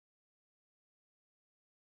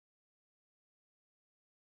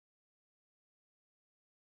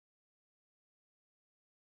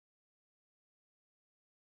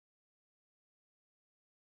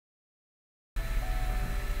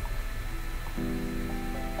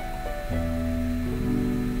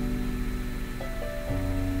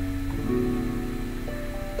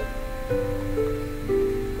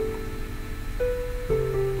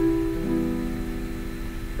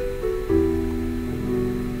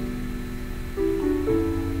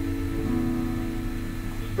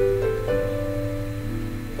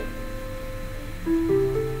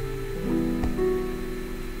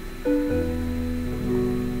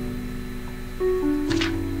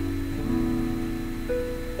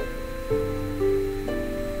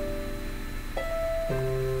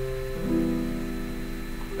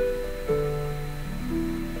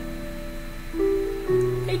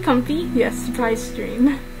comfy? Yes, surprise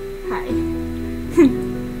stream. Hi.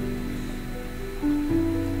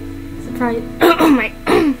 Surprise. Oh my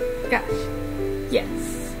gosh.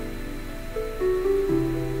 Yes.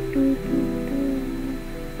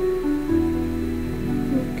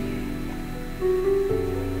 Okay.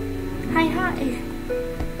 Hi.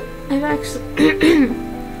 I'm actually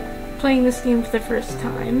playing this game for the first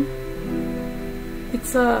time.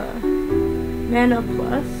 It's Mana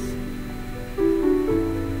Plus.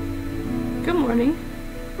 Good morning.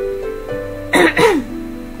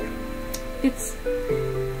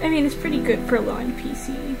 It's pretty good for a low-end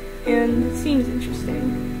PC, and it seems interesting.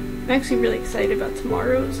 I'm actually really excited about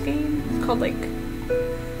tomorrow's game. It's called like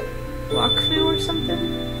Wakfu or something.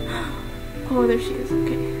 Oh, there she is.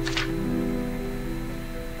 Okay.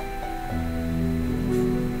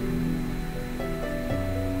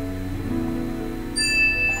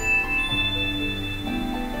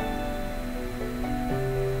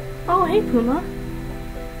 Oh, hey, Puma.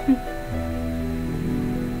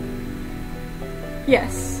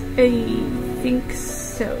 Yes, I think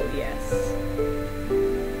so, yes.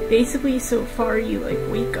 Basically, so far, you, like,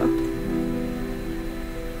 wake up.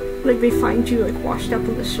 Like, they find you, like, washed up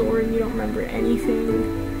on the shore and you don't remember anything.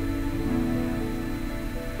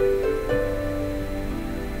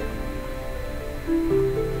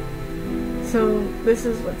 So, this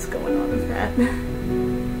is what's going on with that.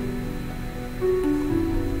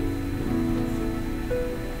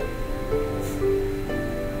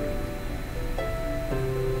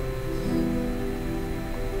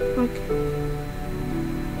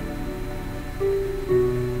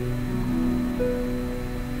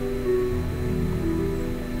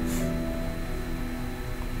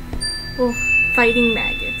 Oh, fighting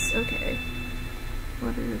maggots. Okay.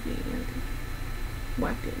 What are the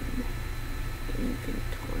weapon?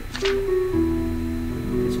 Inventory.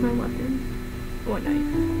 Where's my weapon? Oh, a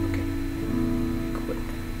knife. Okay. Equip.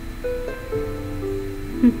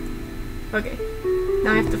 Okay.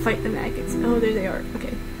 Now I have to fight the maggots. Oh, there they are.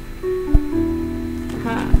 Okay.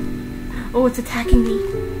 Aha. Oh, it's attacking me.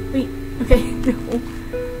 Wait. Okay. No.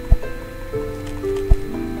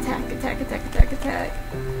 Attack.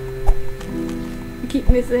 I keep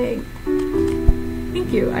missing.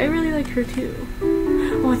 Thank you. I really like her too.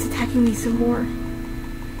 Oh, it's attacking me some more.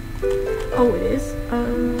 Oh, it is?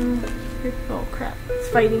 Oh crap. It's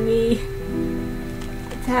fighting me.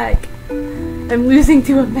 Attack. I'm losing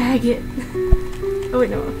to a maggot. Oh wait,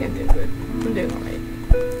 no. Okay, I'm doing good. I'm doing alright.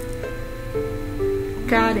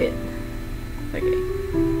 Got it. Okay.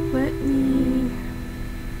 Let me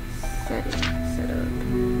set up.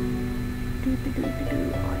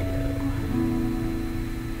 Audio.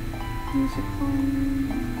 Music volume.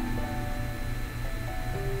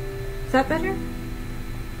 Is that better?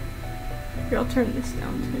 Here, I'll turn this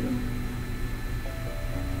down too.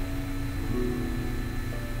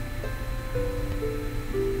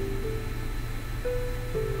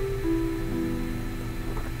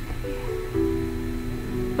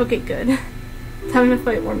 Okay, good. Time to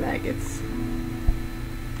fight more maggots.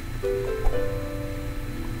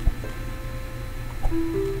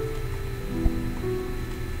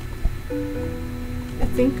 I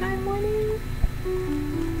think I'm winning.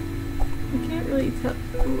 I can't really tell.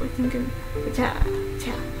 Ooh, I think I'm.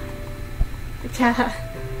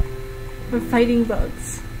 I'm fighting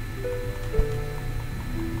bugs.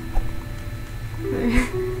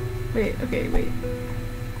 Wait, okay, wait.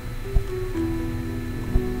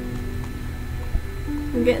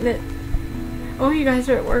 I'm getting it. Oh, you guys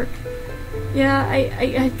are at work. Yeah,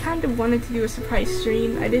 I kind of wanted to do a surprise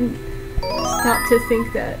stream. I didn't stop to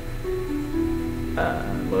think that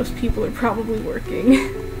most people are probably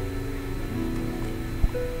working.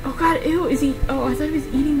 Oh god, ew, is he? Oh, I thought he was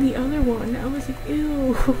eating the other one. I was like,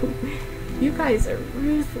 ew. You guys are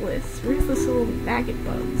ruthless. Ruthless little maggot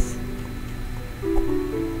bugs.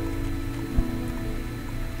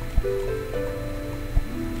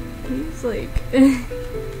 He's like...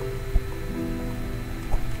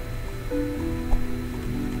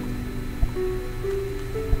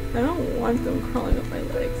 I don't want them crawling up my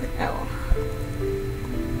legs. Ow.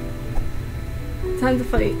 Time to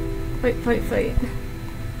fight. Fight.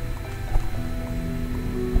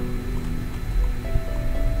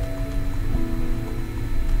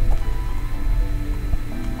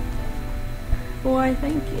 Why,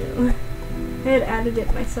 thank you. I had added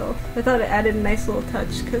it myself. I thought it added a nice little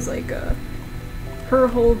touch, because, like, her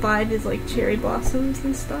whole vibe is, like, cherry blossoms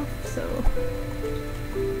and stuff, so...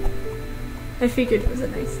 I figured it was a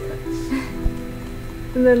nice touch.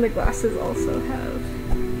 And then the glasses also have,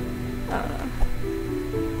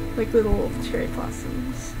 like, little cherry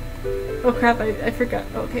blossoms. Oh crap, I forgot.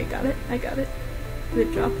 Okay, got it. I got it. Did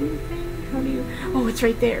it drop anything? How do you... Oh, it's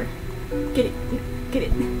right there. Get it. Get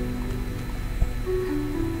it.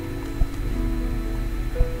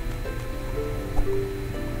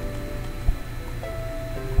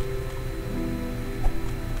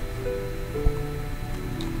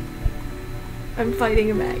 I'm fighting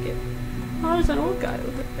a maggot. Oh, there's an old guy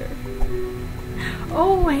over there.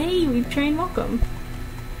 Oh, hey, we've trained welcome.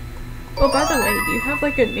 Oh, by the way, do you have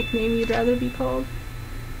like a nickname you'd rather be called?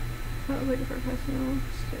 Not like a professional.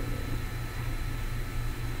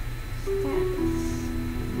 Status.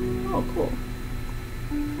 Oh, cool.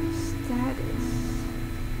 Status.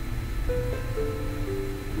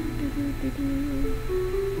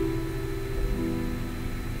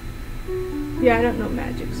 Yeah, I don't know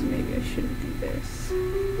magic, so maybe I shouldn't do this.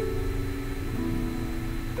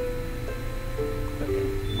 Okay.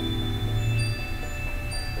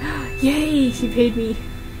 Yay! She paid me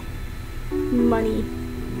money.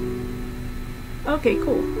 Okay,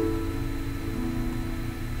 cool.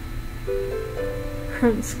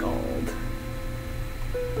 Scald.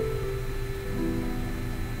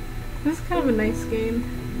 This is kind of a nice game.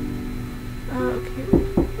 Okay.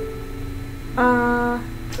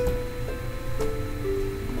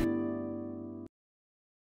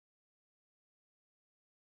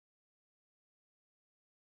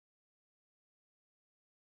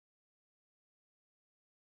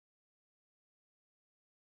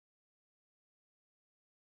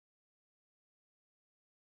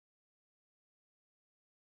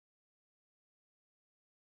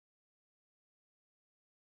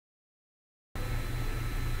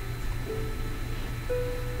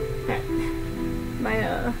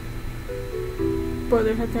 My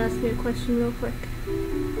brother had to ask me a question real quick.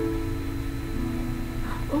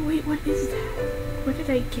 Oh wait, what is that? What did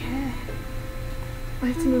I get? I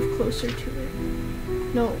have to move closer to it.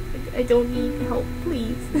 No, I don't need help,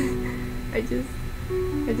 please. I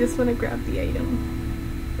just want to grab the item.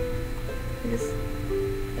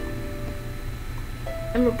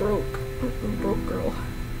 I'm a broke girl.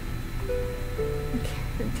 Okay,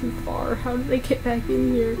 I'm too far. How did I get back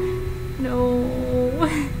in here? No.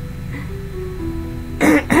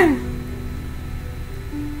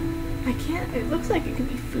 I can't. It looks like it could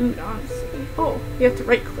be food, honestly. Oh, you have to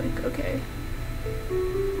right click. Okay.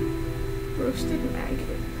 Roasted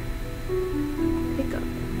maggot. Pick up.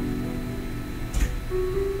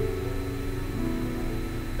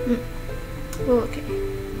 Well, okay.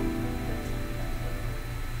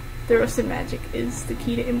 The roasted magic is the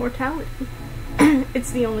key to immortality.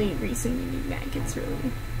 It's the only reason you need maggots,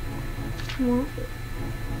 really. Well,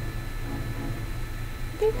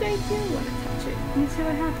 I think I do want to touch it. Let me see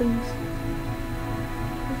what happens.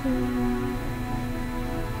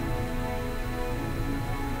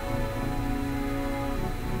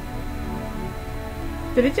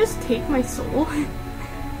 Did it just take my soul?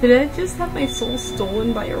 Did I just have my soul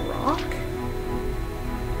stolen by a rock?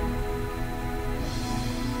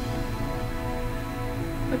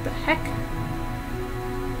 What the heck?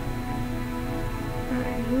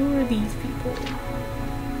 Alright, who are these people?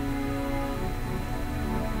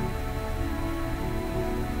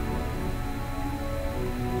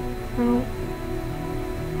 Oh.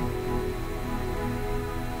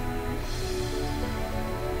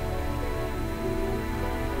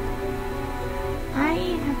 I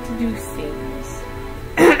have to do things.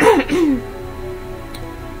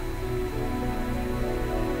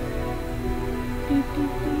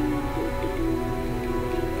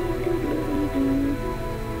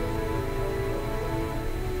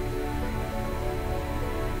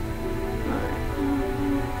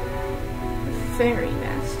 Fairy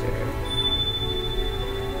Master.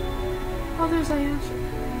 Oh, there's Ayasha.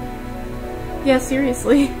 Yeah,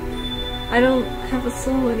 seriously. I don't have a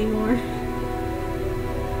soul anymore.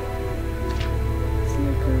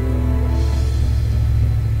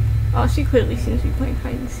 Oh, she clearly seems to be playing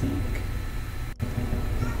hide and seek.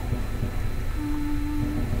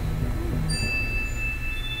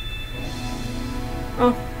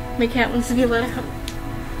 Oh, my cat wants to be let out.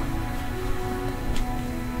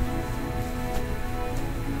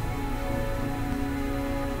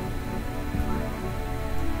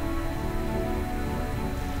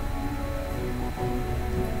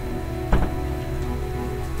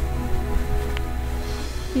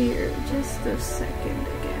 Here, just a second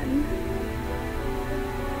again.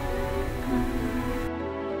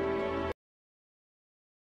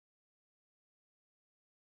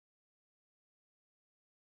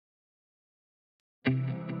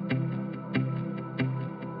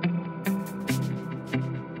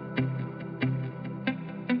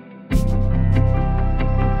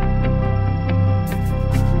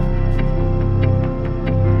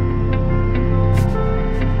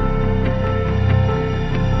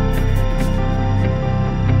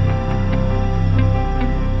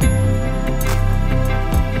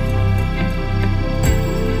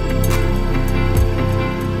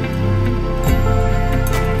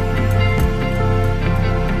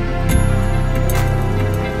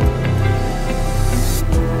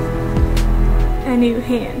 new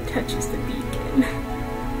hand touches the beacon.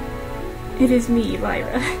 It is me,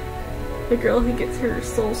 Lyra, the girl who gets her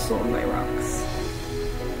soul stolen by rocks.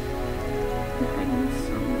 I'm hiding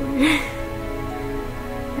somewhere.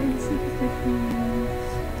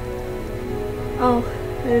 Oh,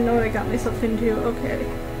 I didn't know what I got myself into. Okay.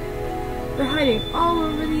 They're hiding all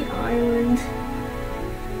over the island.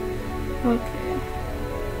 Okay.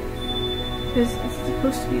 Is it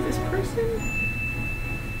supposed to be this person?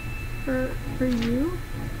 For you?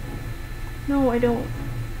 No, I don't.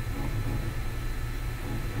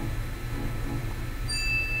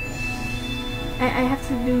 I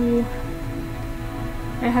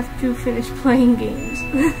have to finish playing games.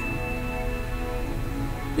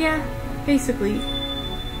 Yeah, basically.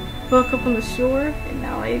 Woke up on the shore, and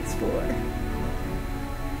now I explore.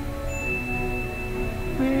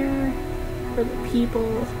 Where are the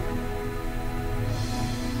people?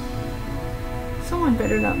 Someone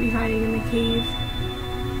better not be hiding in the cave.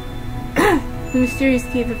 The mysterious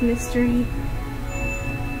cave of mystery.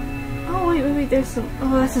 Oh, wait, there's some...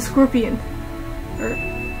 Oh, that's a scorpion. Okay,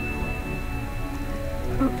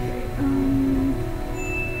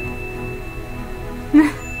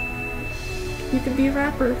 you could be a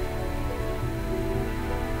rapper.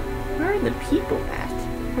 Where are the people at?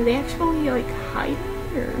 Are they actually, like, hiding,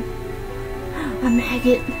 or... A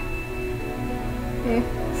maggot. Okay.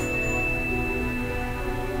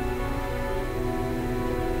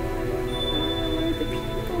 Where are the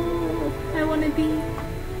people I want to be?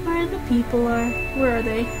 Where the people are? Where are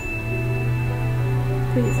they?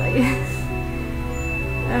 Please, I guess.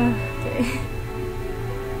 Okay.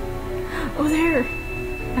 Oh, there!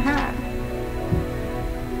 Aha!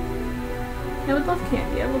 I would love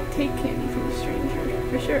candy. I will take candy from a stranger.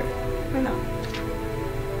 For sure. Why not?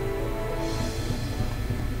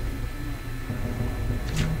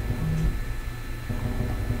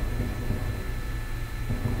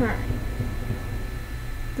 Alright.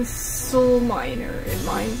 The soul miner. It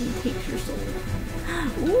mines and takes your soul.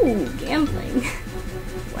 Ooh, gambling.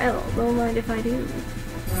 Well, don't mind if I do.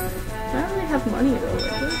 I don't really have money though, is it?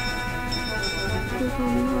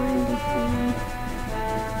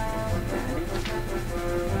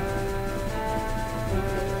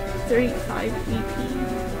 35 EP.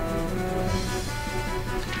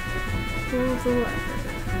 Pull the lever.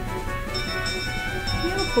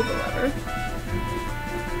 Yeah, I'll pull the lever.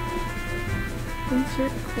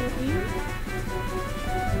 Insert coin.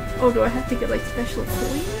 Oh, do I have to get like special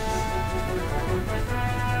coins?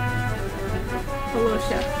 Hello,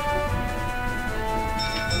 chef.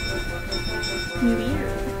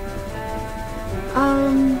 Weird.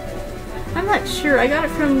 I'm not sure. I got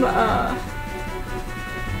it from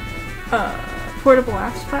portable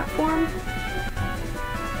apps platform.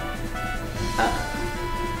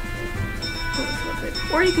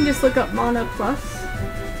 Or you can just look up Mana Plus,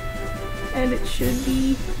 and it should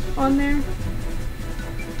be on there.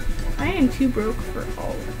 I am too broke for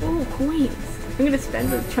all. Oh, coins! I'm gonna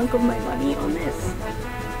spend a chunk of my money on this.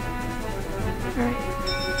 Alright.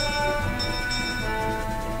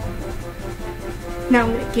 Now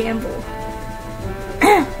I'm gonna gamble.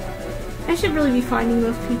 I should really be finding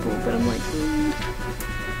those people, but I'm like,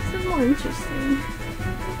 this is more interesting.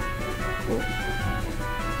 Cool.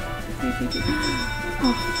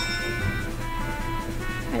 Oh.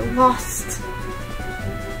 I lost.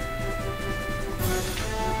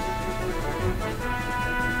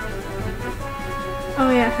 Oh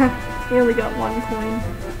yeah, I only got one coin.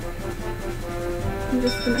 I'm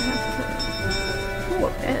just gonna have to... Oh, a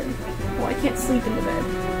bed. Oh, I can't sleep in the bed.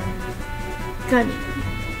 Gunny.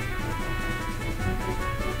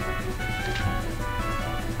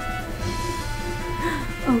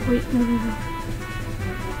 Oh wait, no.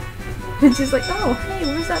 It's just like, oh, hey,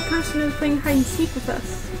 where's that person who's playing hide and seek with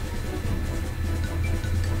us?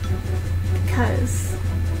 Because...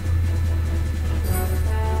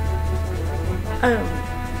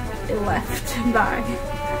 it left by.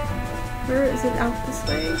 Where is it? Out this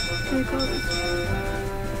way? Can I go this way?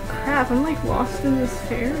 Crap, I'm like lost in this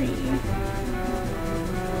ferry.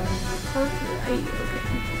 Okay.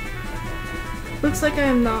 Looks like I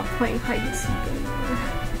am not playing hide and seek anymore.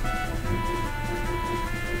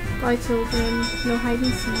 Bye children, no hide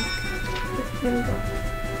and seek. There we go.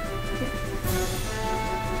 Okay.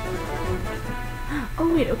 Oh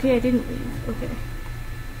wait, okay, I didn't leave. Okay.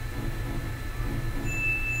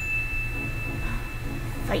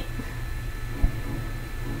 Fight.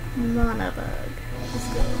 Mana bug. Let's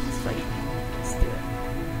go. Let's fight. Let's do it.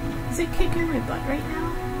 Is it kicking my butt right now?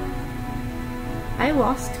 I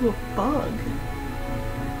lost to a bug.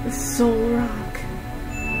 The soul rock.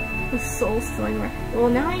 The soul stealing rock. Well,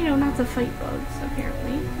 now I know not to fight bugs,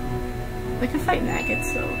 apparently. I can fight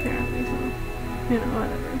maggots though, apparently, so, you know,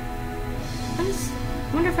 whatever. I just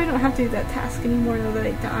wonder if I don't have to do that task anymore now that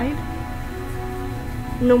I died.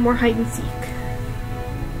 No more hide and seek.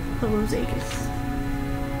 Hello, Zegas.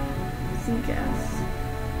 Zegas.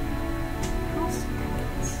 House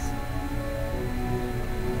maggots.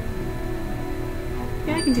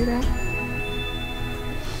 Yeah, I can do that.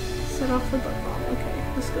 Set off the butt bomb. Okay,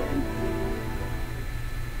 let's go in.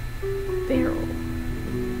 Barrel.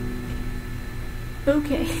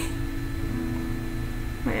 Okay.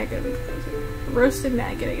 Wait, I gotta be closer. Roasted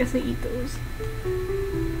maggot. I guess I eat those.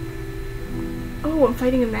 Oh, I'm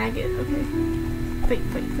fighting a maggot. Okay. Fight,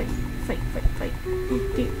 fight, fight. Fight, fight, fight.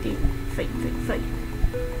 Fight, fight, fight.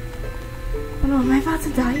 Oh no, am I about to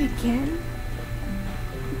die again?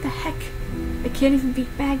 What the heck? I can't even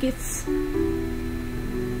beat maggots.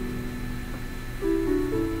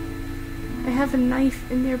 I have a knife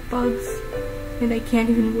and they're bugs. And I can't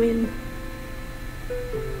even win.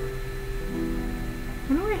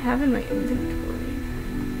 What do I have in my inventory?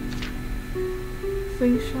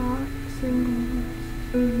 Slingshot, singles.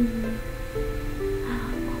 Cool.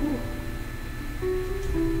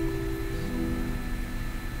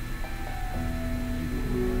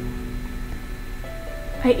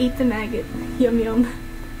 I ate the maggot. Yum yum.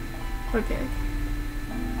 Okay.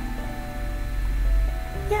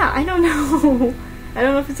 Yeah, I don't know. I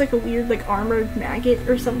don't know if it's like a weird like armored maggot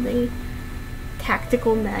or something.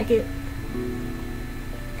 Tactical maggot.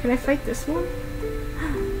 Can I fight this one?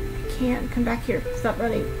 I can't. Come back here. Stop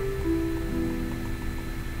running.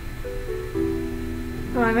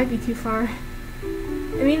 Oh, I might be too far.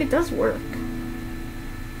 I mean, it does work.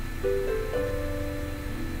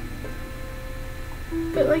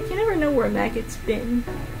 But like, you never know where a maggot's been,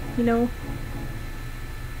 you know?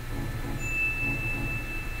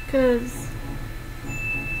 Because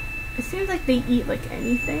it seems like they eat like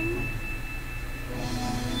anything.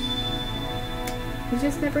 You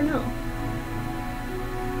just never know.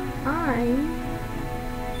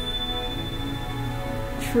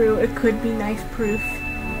 True, it could be knife proof.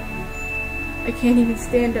 I can't even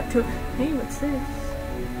stand up to it. Hey, what's this?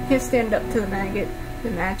 I can't stand up to the maggot.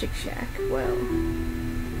 The magic shack. Well,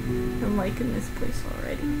 I'm liking this place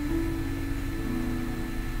already.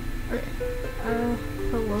 Okay.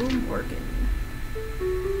 Hello, Morgan.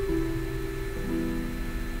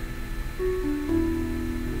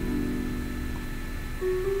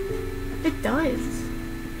 It does.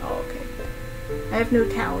 Oh, okay. I have no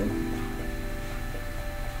talent.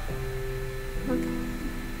 Okay.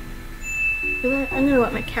 I'm gonna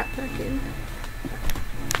let my cat back in.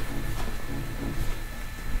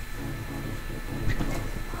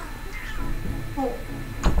 Oh.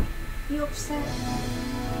 You upset?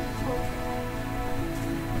 Okay.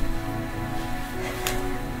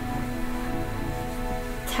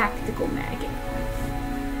 Tactical maggot.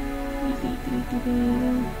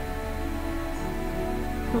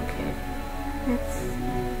 Okay. Let's see.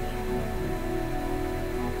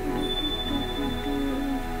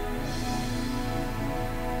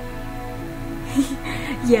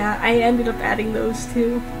 Yeah, I ended up adding those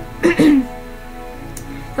too. So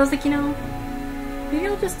I was like, you know, maybe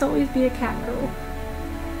I'll just always be a cat girl.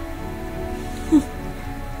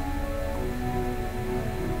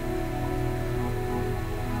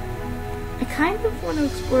 I kind of want to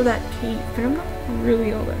explore that cave, but I'm not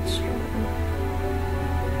really all that strong.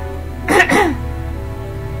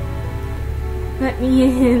 Let me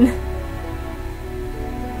in.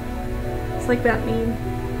 It's like that meme.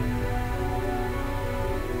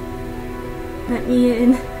 Let me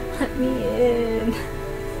in. Let me in.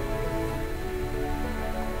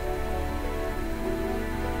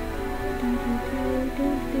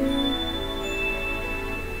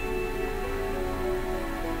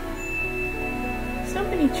 So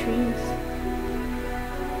many trees.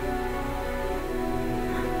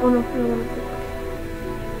 Oh no, I don't want to.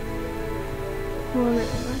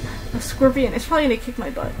 A scorpion. It's probably gonna kick my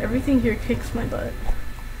butt. Everything here kicks my butt.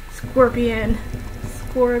 Scorpion.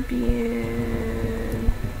 Scorpion.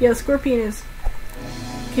 Yeah, scorpion is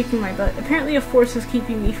kicking my butt. Apparently a force is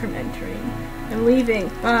keeping me from entering. I'm leaving.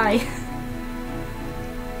 Bye.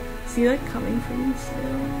 See that coming from me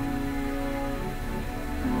still?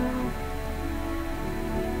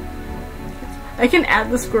 I can add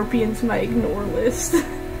the scorpion to my ignore list.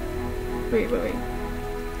 Wait.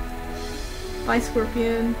 Bye,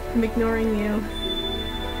 Scorpion. I'm ignoring you.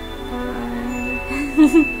 Bye.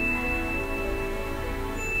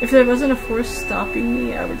 If there wasn't a force stopping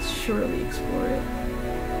me, I would surely explore it.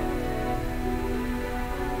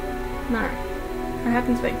 Alright. What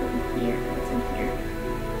happens if I go in here? What's in here?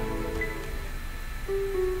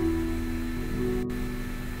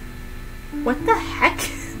 What the heck?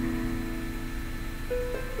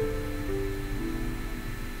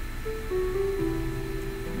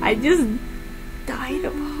 I just died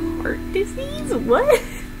of heart disease? What?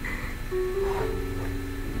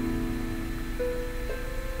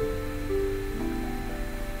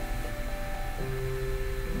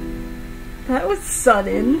 That was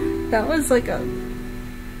sudden. That was like a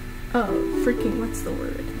freaking, what's the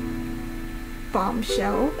word?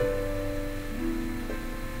 Bombshell.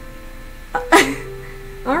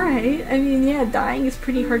 Alright, I mean, yeah, dying is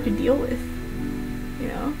pretty hard to deal with, you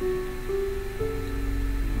know?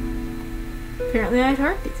 Apparently I had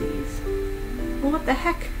heart disease. Well, what the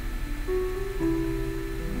heck?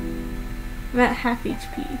 I'm at half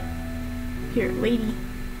HP. Here, lady.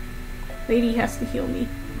 Lady has to heal me.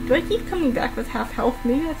 Do I keep coming back with half health?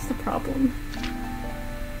 Maybe that's the problem.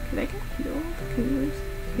 Can I get healed? Can you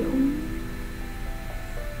heal me?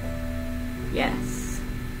 Yes.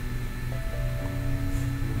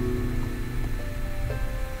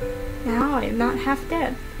 Now I am not half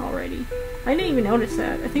dead already. I didn't even notice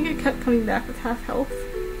that. I think I kept coming back with half health.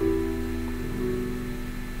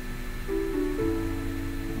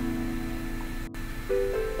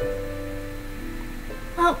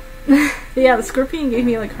 Oh. Yeah, the scorpion gave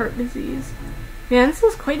me like heart disease. Man, this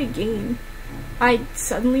was quite a game. I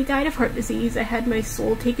suddenly died of heart disease. I had my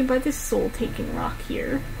soul taken by this soul-taking rock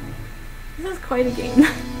here. This is quite a game.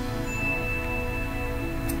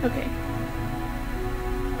 Okay.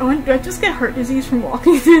 Do I just get heart disease from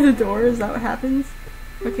walking through the door? Is that what happens?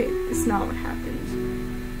 Okay, it's not what happens.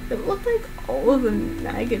 It looked like all of the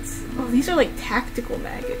maggots. Oh, these are like tactical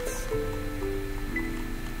maggots.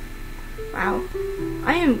 Wow.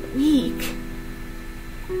 I am weak.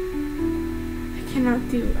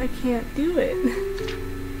 I can't do it.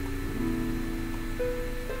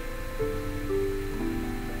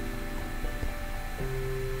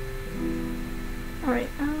 Alright,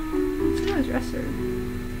 what's my dresser?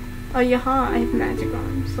 Oh, yaha, I have magic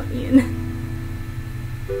arms. Let me in.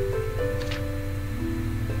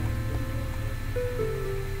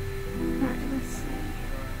 Alright, let's see.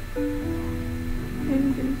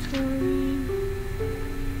 Inventory.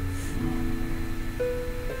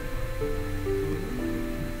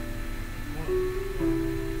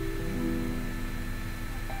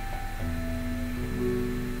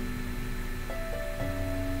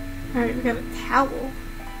 Alright, we got a towel.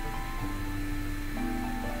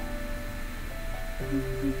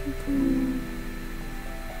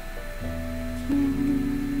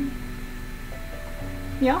 Candy.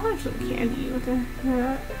 Yeah, I'll have some candy. What the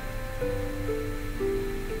heck?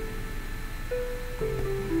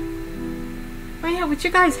 Oh yeah, what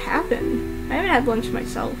you guys having? I haven't had lunch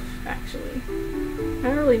myself, actually. I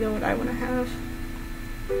don't really know what I want to have.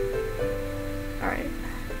 Alright.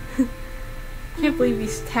 Can't believe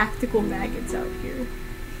these tactical maggots out here.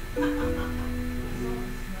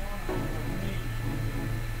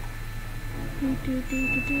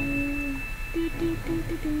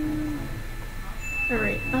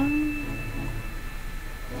 Alright, I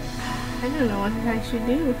don't know what I should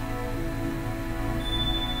do.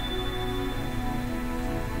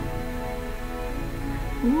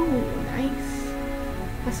 Ooh, nice.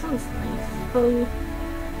 That sounds nice.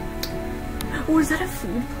 Oh, is that a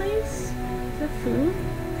food place? Is that food?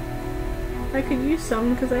 I could use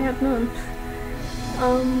some because I have none.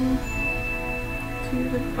 Oh,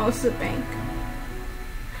 this is a bank.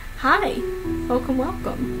 Hi! Welcome,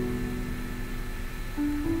 welcome.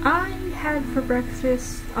 I had for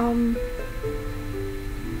breakfast,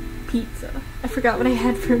 pizza. I forgot what I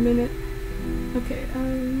had for a minute. Okay,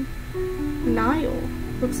 Niall.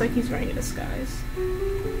 Looks like he's wearing a disguise.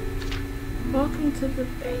 Welcome to the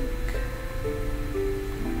bank.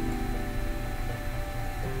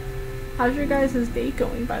 How's your guys' day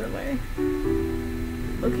going, by the way?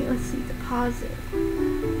 Okay, let's see. Deposit.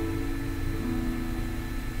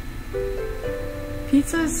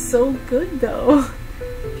 Pizza is so good, though.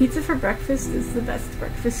 Pizza for breakfast is the best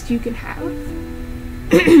breakfast you can have.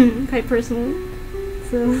 Quite personally.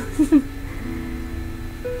 So,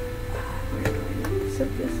 we're going to set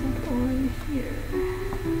this up on here.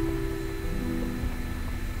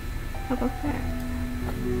 How about that?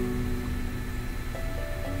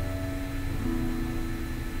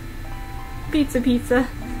 Pizza.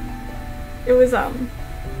 It was, I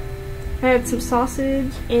had some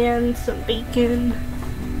sausage and some bacon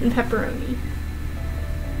and pepperoni.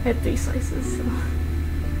 I had 3 slices, so.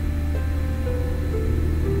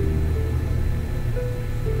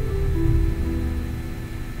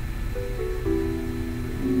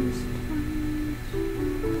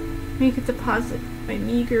 Make a deposit my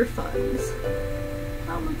meager funds.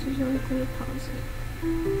 How much would you like to deposit?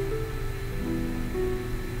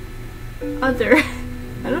 Other.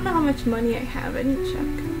 I don't know how much money I have. I didn't check.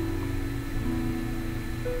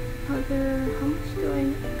 Other. How much do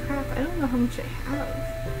I... Crap, I don't know how much I have.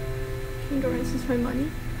 Kingdom, this is my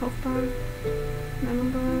money. Health bar. Memo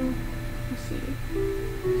bar. Let's see.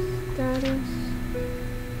 Status.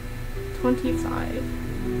 25.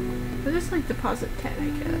 I'll just like deposit 10, I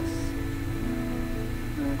guess.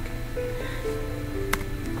 Okay.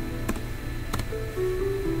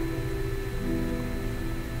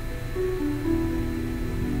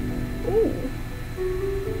 Ooh.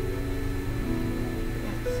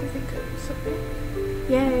 Yes, I think it was something.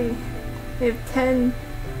 Yay! I have 10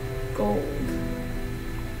 gold.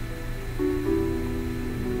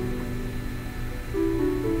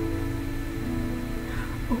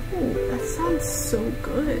 Oh, that sounds so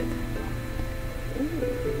good. Ooh.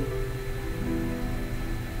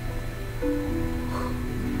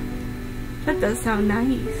 That does sound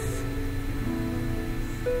nice.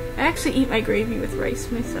 I actually eat my gravy with rice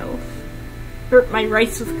myself. Or my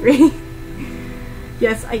rice with gravy.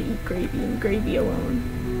 Yes, I eat gravy and gravy alone.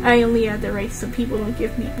 I only add the rice so people don't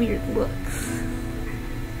give me weird looks.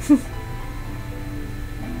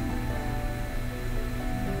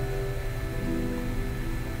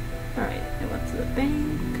 Alright, I went to the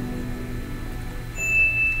bank.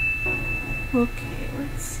 Okay,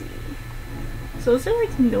 let's see. So is there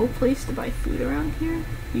like no place to buy food around here?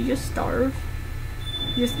 You just starve?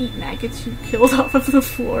 You just eat maggots you killed off of the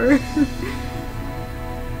floor?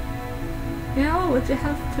 You know what you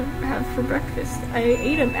have to have for breakfast? I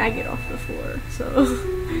ate a maggot off the floor, so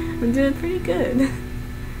I'm doing pretty good.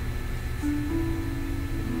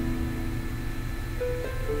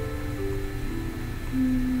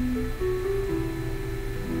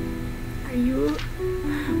 Are you...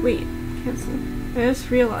 Wait, cancel. I just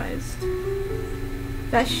realized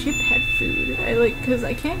that ship had food. Cause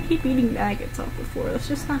I can't keep eating maggots off the floor. That's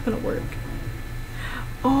just not gonna work.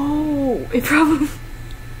 Oh, it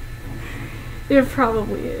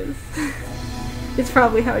probably is. It's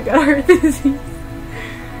probably how I got heart disease.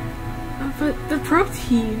 But the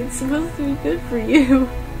protein, it's supposed to be good for you.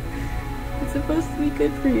 It's supposed to be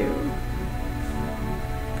good for you.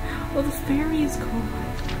 Well, the ferry is gone.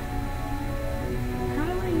 How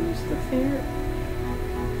do I use the ferry?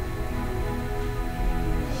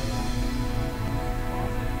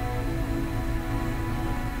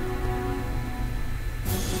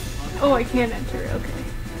 Oh, I can enter, okay.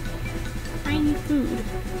 I need food.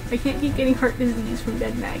 I can't keep getting heart disease from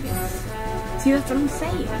dead maggots. See, that's what I'm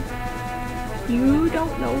saying. You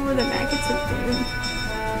don't know where the maggots have been.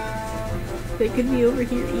 They could be over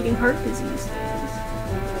here eating heart disease things.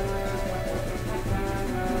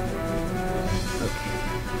 Okay.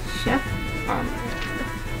 Chef Armand.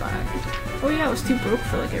 Oh yeah, I was too broke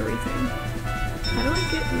for like everything. How do I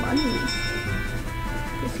get money?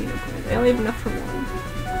 Casino coins. I only have enough for one.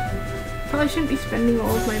 Probably shouldn't be spending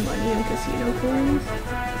all of my money on casino coins,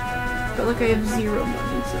 but like I have zero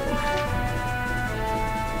money, so.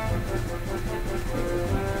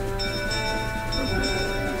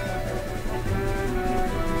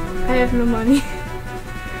 I have no money.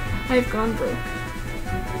 I've gone broke.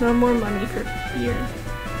 No more money for here.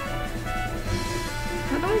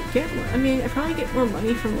 How do I get more? I mean, I probably get more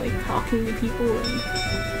money from like talking to people, and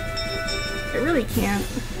I really can't.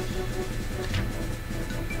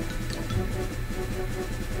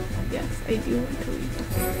 Yes, I do want to leave the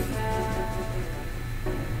ferry.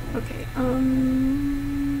 Okay,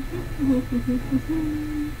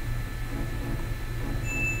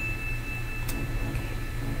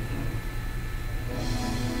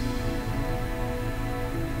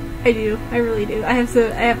 I do, I really do. I have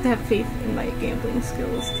to have faith in my gambling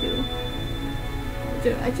skills too.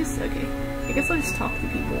 Dude, okay. I guess I'll just talk to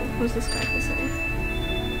people. What's this guy have to say?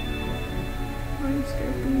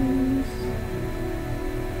 Scorpions.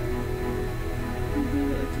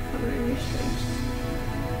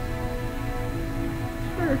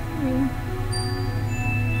 Sure, I mean...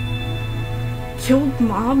 Killed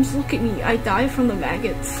mobs? Look at me, I die from the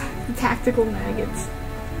maggots. The tactical maggots.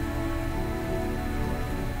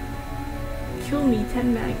 Kill me,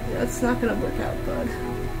 10 maggots. That's not gonna work out, bud.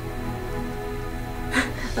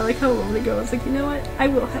 I like how a moment ago I was like, you know what? I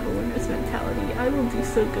will have a winner's mentality. I will do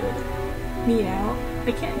so good. Meow.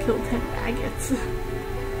 I can't kill 10 maggots.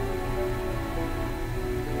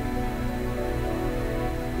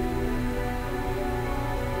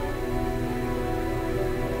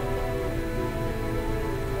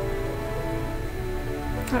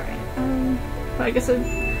 Alright, but I guess I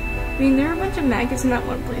mean, there are a bunch of maggots in that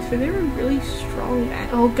one place, but they were really strong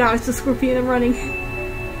maggots. Oh god, it's a scorpion, I'm running.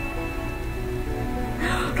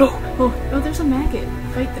 No! Oh, there's a maggot.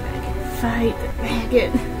 Fight the maggot. Fight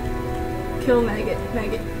maggot. Kill maggot.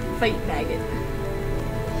 Maggot. Fight maggot.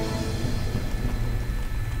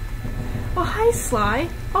 Oh, hi, Sly.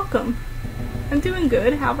 Welcome. I'm doing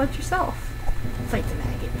good. How about yourself? Fight the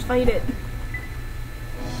maggot. Fight it.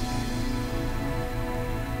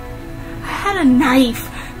 I had a knife.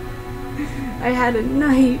 I had a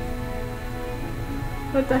knife.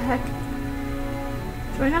 What the heck?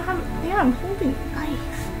 Do I not have... Yeah, I'm holding a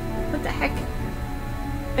knife. What the heck?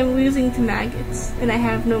 I'm losing to maggots, and I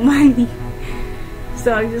have no money.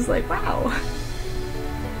 So I'm just like, wow.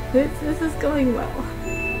 This is going well.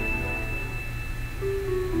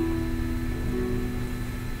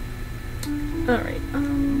 Alright,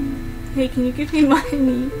 hey, can you give me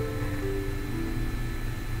money?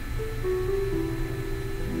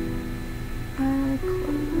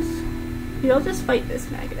 Close. Here, I'll just fight this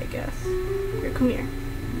maggot, I guess. Here, come here.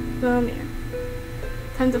 Come here.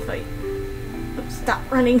 Time to fight. Oh, stop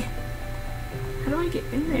running. How do I get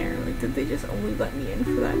in there? Like, did they just only let me in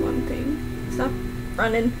for that one thing? Stop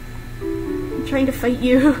running. I'm trying to fight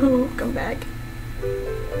you. Come back.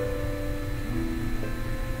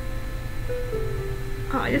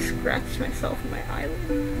 Oh, I just scratched myself in my eyelid.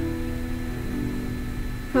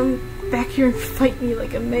 Come back here and fight me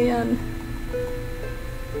like a man.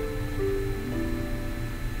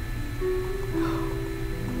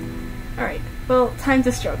 Alright, well, time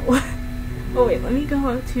to struggle. Oh wait, let me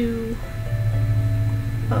go to...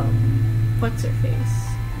 what's her face?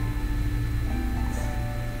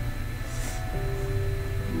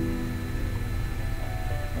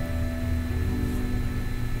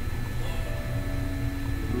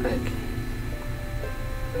 Okay.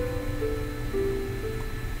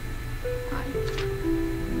 Hi.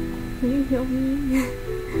 Can you heal me?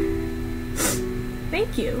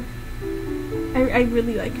 Thank you. I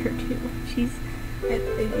really like her too. She's... I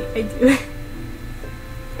do.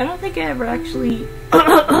 I don't think I ever actually... I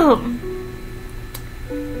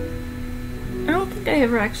don't think I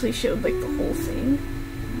ever actually showed, like, the whole thing.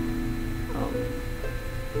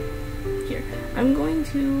 Here. I'm going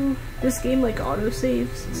to... This game, like,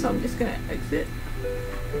 auto-saves, so I'm just gonna exit.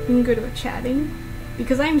 You can go to a chatting.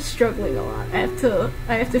 Because I'm struggling a lot. I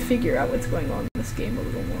have to figure out what's going on in this game a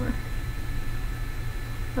little more.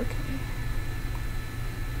 Okay.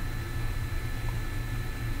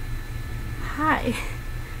 Hi.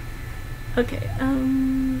 Okay,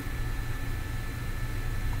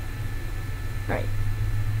 Alright.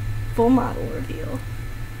 Full model reveal.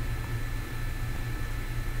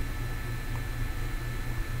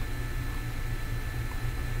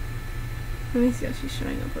 Let me see how she's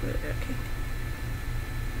showing up over there. Okay.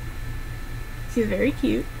 She's very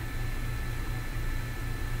cute.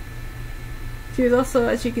 She was also,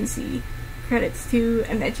 as you can see, credits to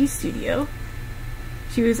Emeji Studio.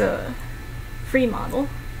 She was a free model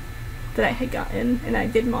that I had gotten, and I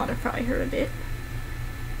did modify her a bit.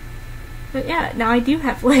 But yeah, now I do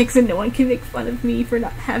have legs, and no one can make fun of me for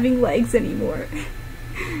not having legs anymore.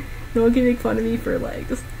 No one can make fun of me for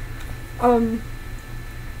legs. I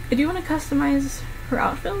do want to customize her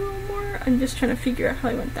outfit a little more. I'm just trying to figure out how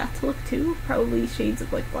I want that to look too. Probably shades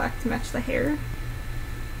of like black to match the hair.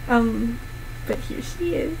 But here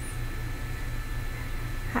she is.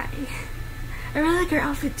 Hi. I really like her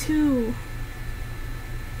outfit too.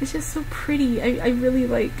 It's just so pretty. I really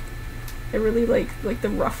like the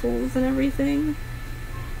ruffles and everything.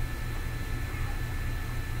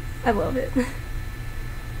 I love it.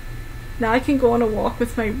 Now I can go on a walk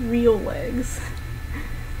with my real legs.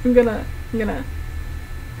 I'm gonna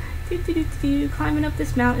climbing up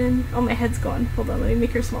this mountain. Oh, my head's gone. Hold on, let me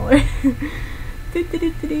make her smaller.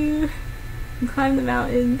 And climb the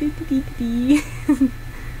mountain.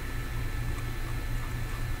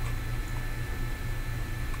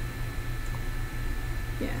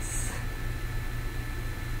 Yes.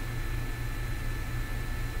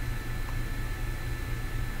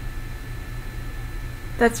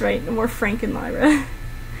 That's right, more Frank and Lyra.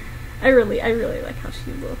 I really like how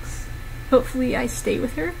she looks. Hopefully I stay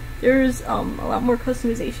with her. There's a lot more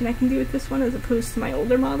customization I can do with this one as opposed to my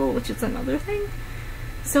older model, which is another thing.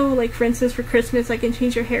 So, like, for instance, for Christmas I can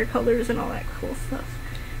change her hair colors and all that cool stuff,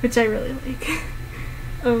 which I really like.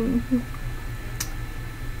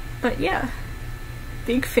 But yeah,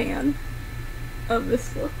 big fan of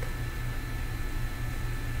this look.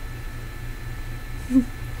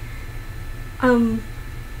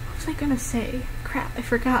 What was I gonna say? Crap, I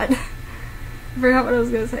forgot. I forgot what I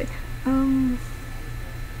was gonna say.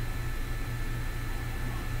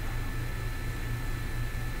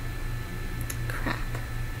 Crap.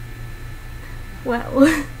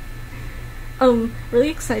 Well, Really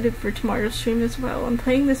excited for tomorrow's stream as well. I'm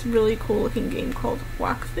playing this really cool looking game called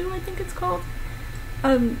Wakfu, I think it's called.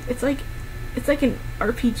 It's like an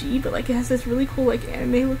RPG, but like it has this really cool like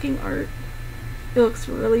anime looking art. It looks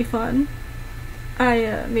really fun.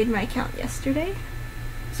 I made my account yesterday,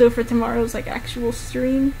 so for tomorrow's like actual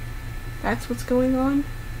stream, that's what's going on.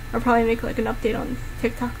 I'll probably make like an update on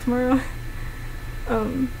TikTok tomorrow.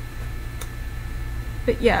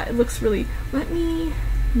 But yeah, it looks really. Let me.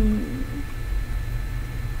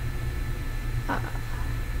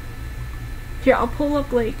 Here, I'll pull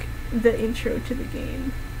up like the intro to the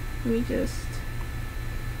game. Let me just.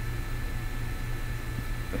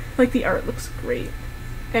 Like the art looks great,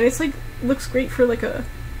 and it's like looks great for like a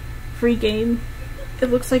free game. It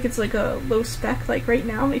looks like it's like a low spec. Like right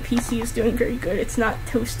now, my PC is doing very good. It's not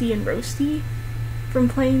toasty and roasty from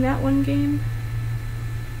playing that one game.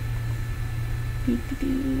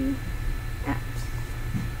 Apps.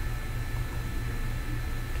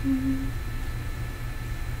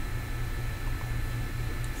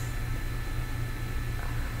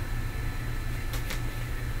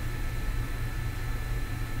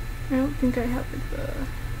 I don't think I have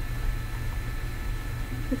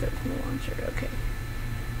it's open the launcher. Okay.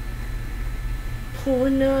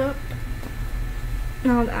 Pulling up.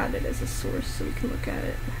 And I'll add it as a source so we can look at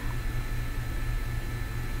it.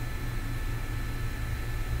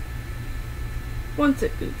 Once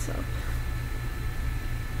it boots up.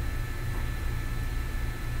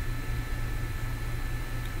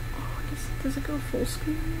 Oh, does it go full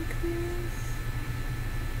screen like this?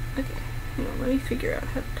 Okay, hang on, let me figure out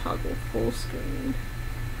how to toggle full screen.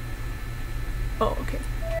 Oh, okay.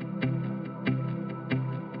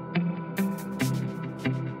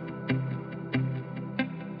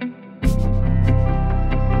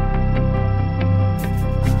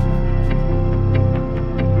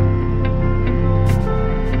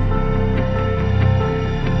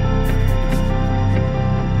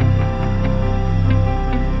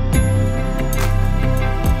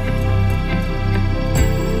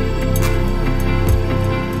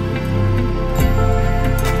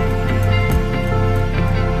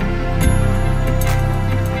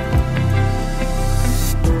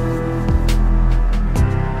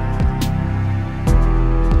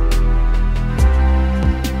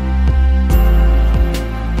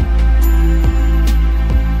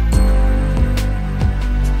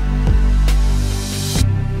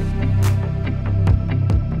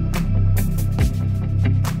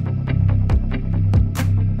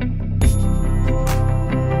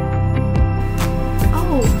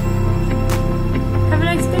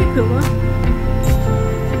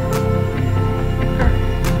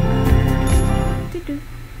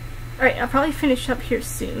 Alright, I'll probably finish up here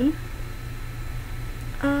soon.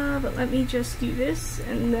 But let me just do this,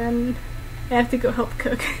 and then I have to go help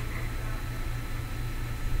cook.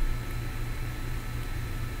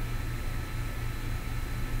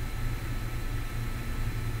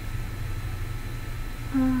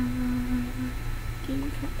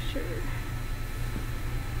 Game capture.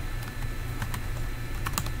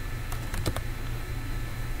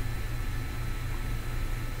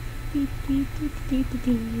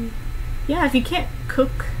 Yeah, if you can't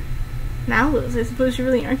cook mallows, I suppose you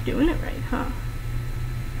really aren't doing it right, huh?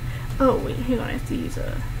 Oh, wait, hang on, I have to use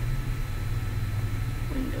a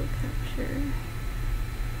window capture.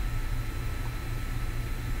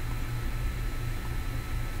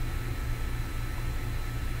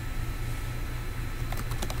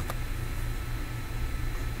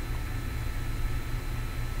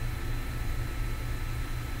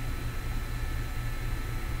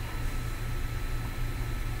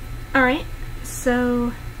 Alright,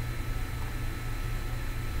 so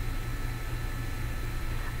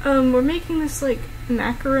we're making this like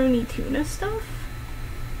macaroni tuna stuff.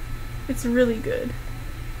 It's really good.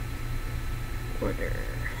 Order.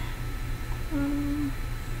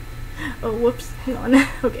 Oh, whoops, hang on.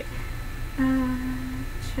 Okay.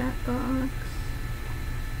 Chat box.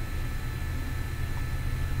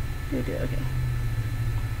 Okay.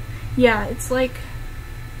 Yeah, it's like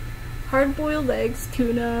hard-boiled eggs,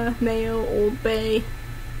 tuna, mayo, Old Bay,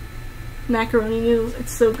 macaroni noodles.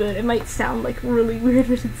 It's so good. It might sound like really weird,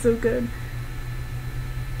 but it's so good.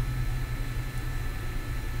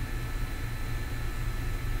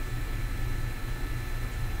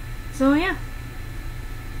 So yeah.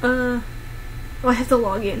 Oh, I have to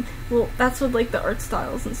log in. Well, that's what like the art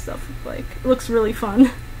styles and stuff look like. It looks really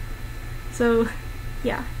fun. So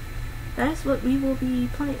yeah, that is what we will be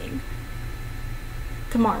playing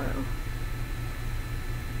tomorrow.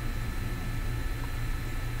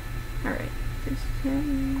 Alright,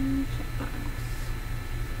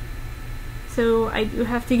 so I do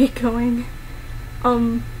have to get going.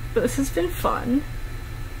 But this has been fun.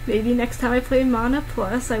 Maybe next time I play Mana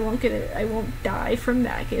Plus, I won't die from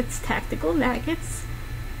maggots, tactical maggots.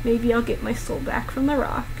 Maybe I'll get my soul back from the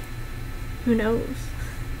rock. Who knows?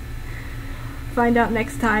 Find out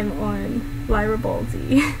next time on Lyra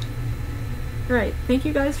Baldi. Right, thank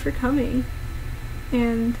you guys for coming,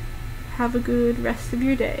 and have a good rest of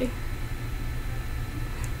your day.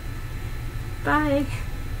 Bye!